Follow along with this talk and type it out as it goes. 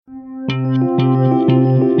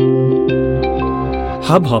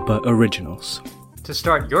Hubhopper Originals. To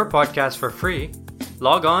start your podcast for free,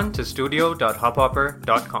 log on to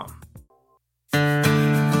studio.hubhopper.com.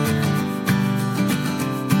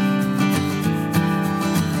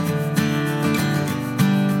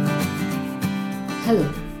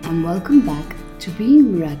 Hello and welcome back to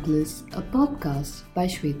Being Miraculous, a podcast by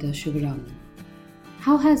Shweta Shivaraman.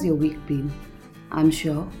 How has your week been? I'm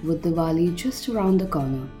sure with Diwali just around the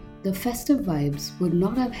corner, the festive vibes would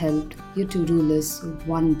not have helped your to-do list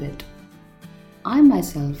one bit. I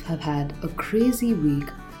myself have had a crazy week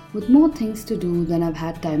with more things to do than I've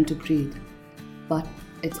had time to breathe. But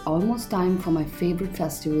it's almost time for my favorite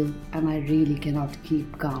festival and I really cannot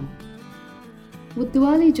keep calm. With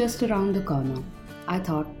Diwali just around the corner, I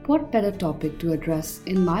thought what better topic to address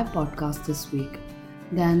in my podcast this week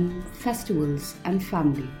than festivals and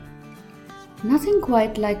family. Nothing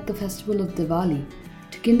quite like the festival of Diwali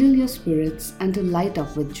to kindle your spirits and to light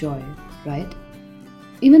up with joy, right?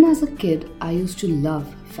 Even as a kid, I used to love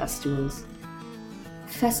festivals.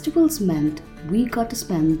 Festivals meant we got to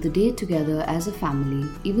spend the day together as a family,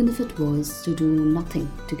 even if it was to do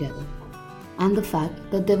nothing together. And the fact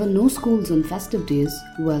that there were no schools on festive days,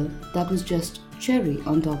 well, that was just cherry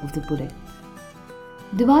on top of the pudding.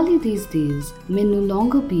 Diwali these days may no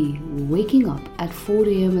longer be waking up at 4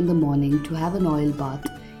 a.m. in the morning to have an oil bath.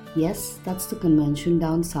 Yes, that's the convention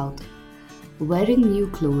down south. Wearing new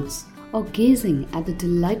clothes or gazing at the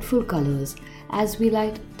delightful colors as we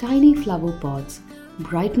light tiny flower pots,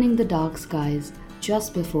 brightening the dark skies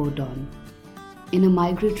just before dawn. In a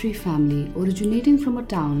migratory family originating from a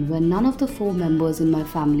town where none of the 4 members in my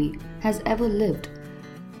family has ever lived,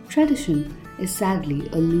 tradition is sadly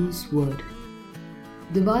a loose word.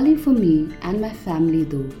 Diwali for me and my family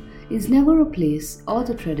though is never a place or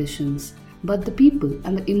the traditions, but the people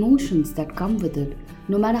and the emotions that come with it,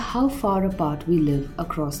 no matter how far apart we live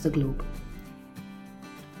across the globe.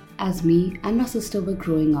 As me and my sister were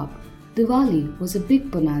growing up, Diwali was a big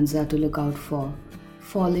bonanza to look out for,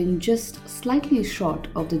 falling just slightly short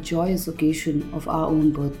of the joyous occasion of our own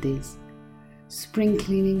birthdays. Spring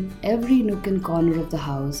cleaning every nook and corner of the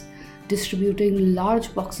house, distributing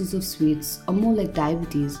large boxes of sweets or more like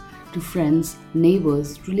diabetes to friends,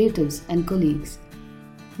 neighbors, relatives and colleagues.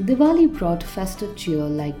 Diwali brought festive cheer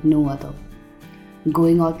like no other.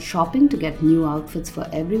 Going out shopping to get new outfits for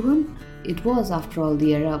everyone, it was after all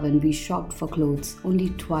the era when we shopped for clothes only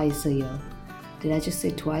twice a year. Did I just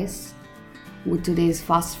say twice? With today's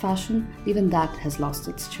fast fashion, even that has lost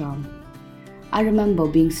its charm. I remember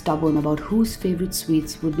being stubborn about whose favorite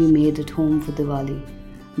sweets would be made at home for Diwali,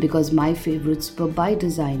 because my favorites were by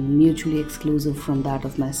design mutually exclusive from that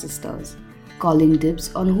of my sisters, calling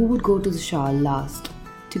dibs on who would go to the shower last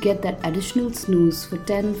to get that additional snooze for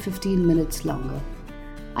 10-15 minutes longer.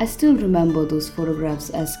 I still remember those photographs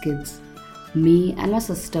as kids, me and my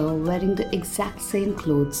sister wearing the exact same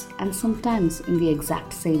clothes and sometimes in the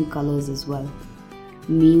exact same colors as well.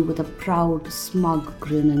 Me with a proud, smug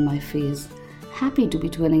grin in my face, happy to be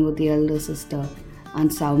twinning with the elder sister, and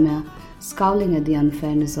Soumya scowling at the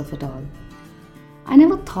unfairness of it all. I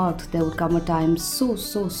never thought there would come a time so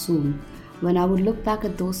soon when I would look back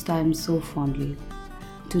at those times so fondly.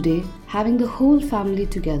 Today, having the whole family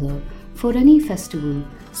together for any festival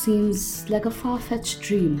seems like a far-fetched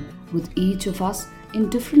dream, with each of us in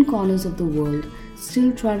different corners of the world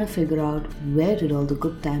still trying to figure out where did all the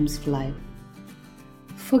good times fly.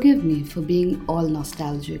 Forgive me for being all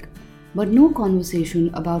nostalgic, but no conversation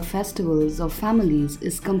about festivals or families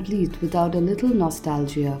is complete without a little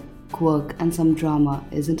nostalgia, quirk and some drama,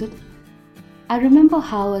 isn't it? I remember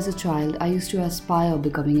how as a child I used to aspire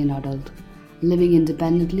becoming an adult, living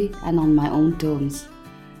independently and on my own terms.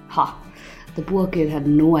 The poor kid had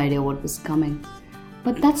no idea what was coming.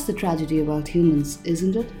 But that's the tragedy about humans,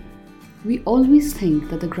 isn't it? We always think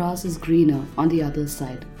that the grass is greener on the other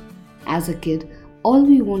side. As a kid, all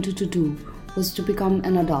we wanted to do was to become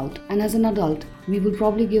an adult, and as an adult, we will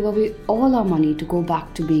probably give away all our money to go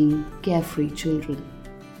back to being carefree children.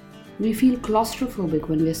 We feel claustrophobic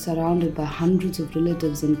when we are surrounded by hundreds of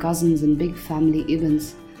relatives and cousins and big family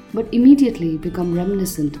events, but immediately become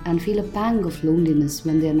reminiscent and feel a pang of loneliness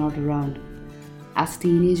when they are not around. As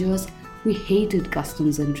teenagers, we hated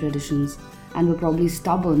customs and traditions and were probably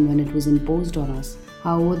stubborn when it was imposed on us.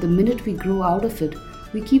 However, the minute we grow out of it,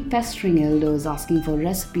 we keep pestering elders asking for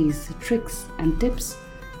recipes, tricks and tips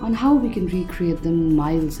on how we can recreate them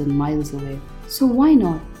miles and miles away. So why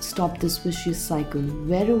not stop this vicious cycle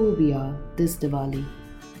wherever we are this Diwali?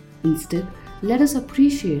 Instead, let us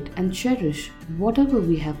appreciate and cherish whatever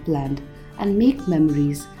we have planned and make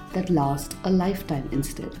memories that last a lifetime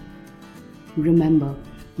instead. Remember,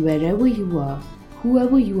 wherever you are,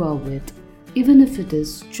 whoever you are with, even if it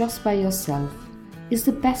is just by yourself, is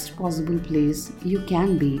the best possible place you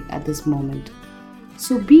can be at this moment.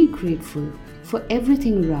 So be grateful for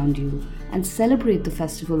everything around you and celebrate the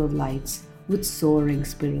Festival of Lights with soaring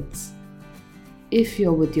spirits. If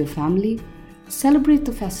you're with your family, celebrate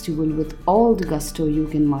the festival with all the gusto you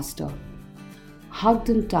can muster. Hug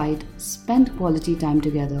them tight, spend quality time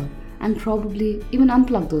together, and probably even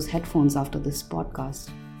unplug those headphones after this podcast.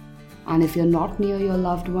 And if you're not near your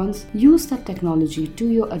loved ones, use that technology to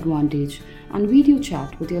your advantage and video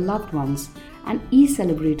chat with your loved ones and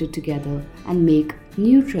celebrate it together and make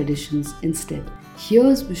new traditions instead.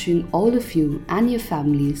 Here's wishing all of you and your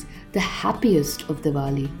families the happiest of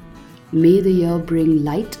Diwali. May the year bring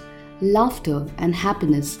light, laughter, and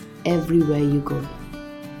happiness everywhere you go.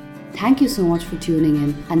 Thank you so much for tuning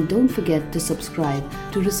in, and don't forget to subscribe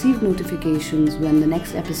to receive notifications when the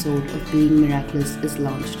next episode of Being Miraculous is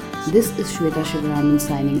launched. This is Shweta Shivaraman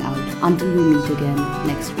signing out. Until we meet again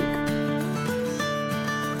next week.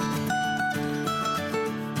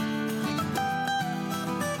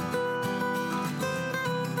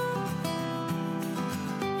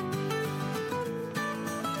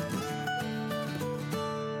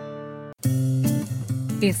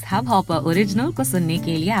 इस Hubhopper original को सुनने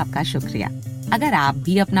के लिए आपका शुक्रिया। अगर आप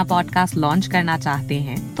भी अपना पॉडकास्ट लॉन्च करना चाहते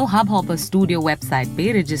हैं तो हब हॉपर स्टूडियो वेबसाइट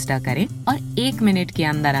पे रजिस्टर करें और 1 मिनट के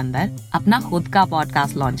अंदर अंदर अपना खुद का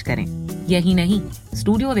पॉडकास्ट लॉन्च करें। यही नहीं,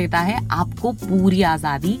 स्टूडियो देता है आपको पूरी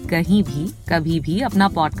आजादी कहीं भी कभी भी अपना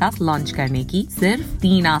पॉडकास्ट लॉन्च करने की, सिर्फ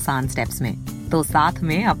 3 आसान स्टेप्स में। तो साथ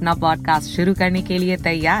में अपना पॉडकास्ट शुरू करने के लिए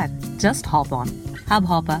तैयार? Just hop on hub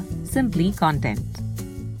hopper, simply content.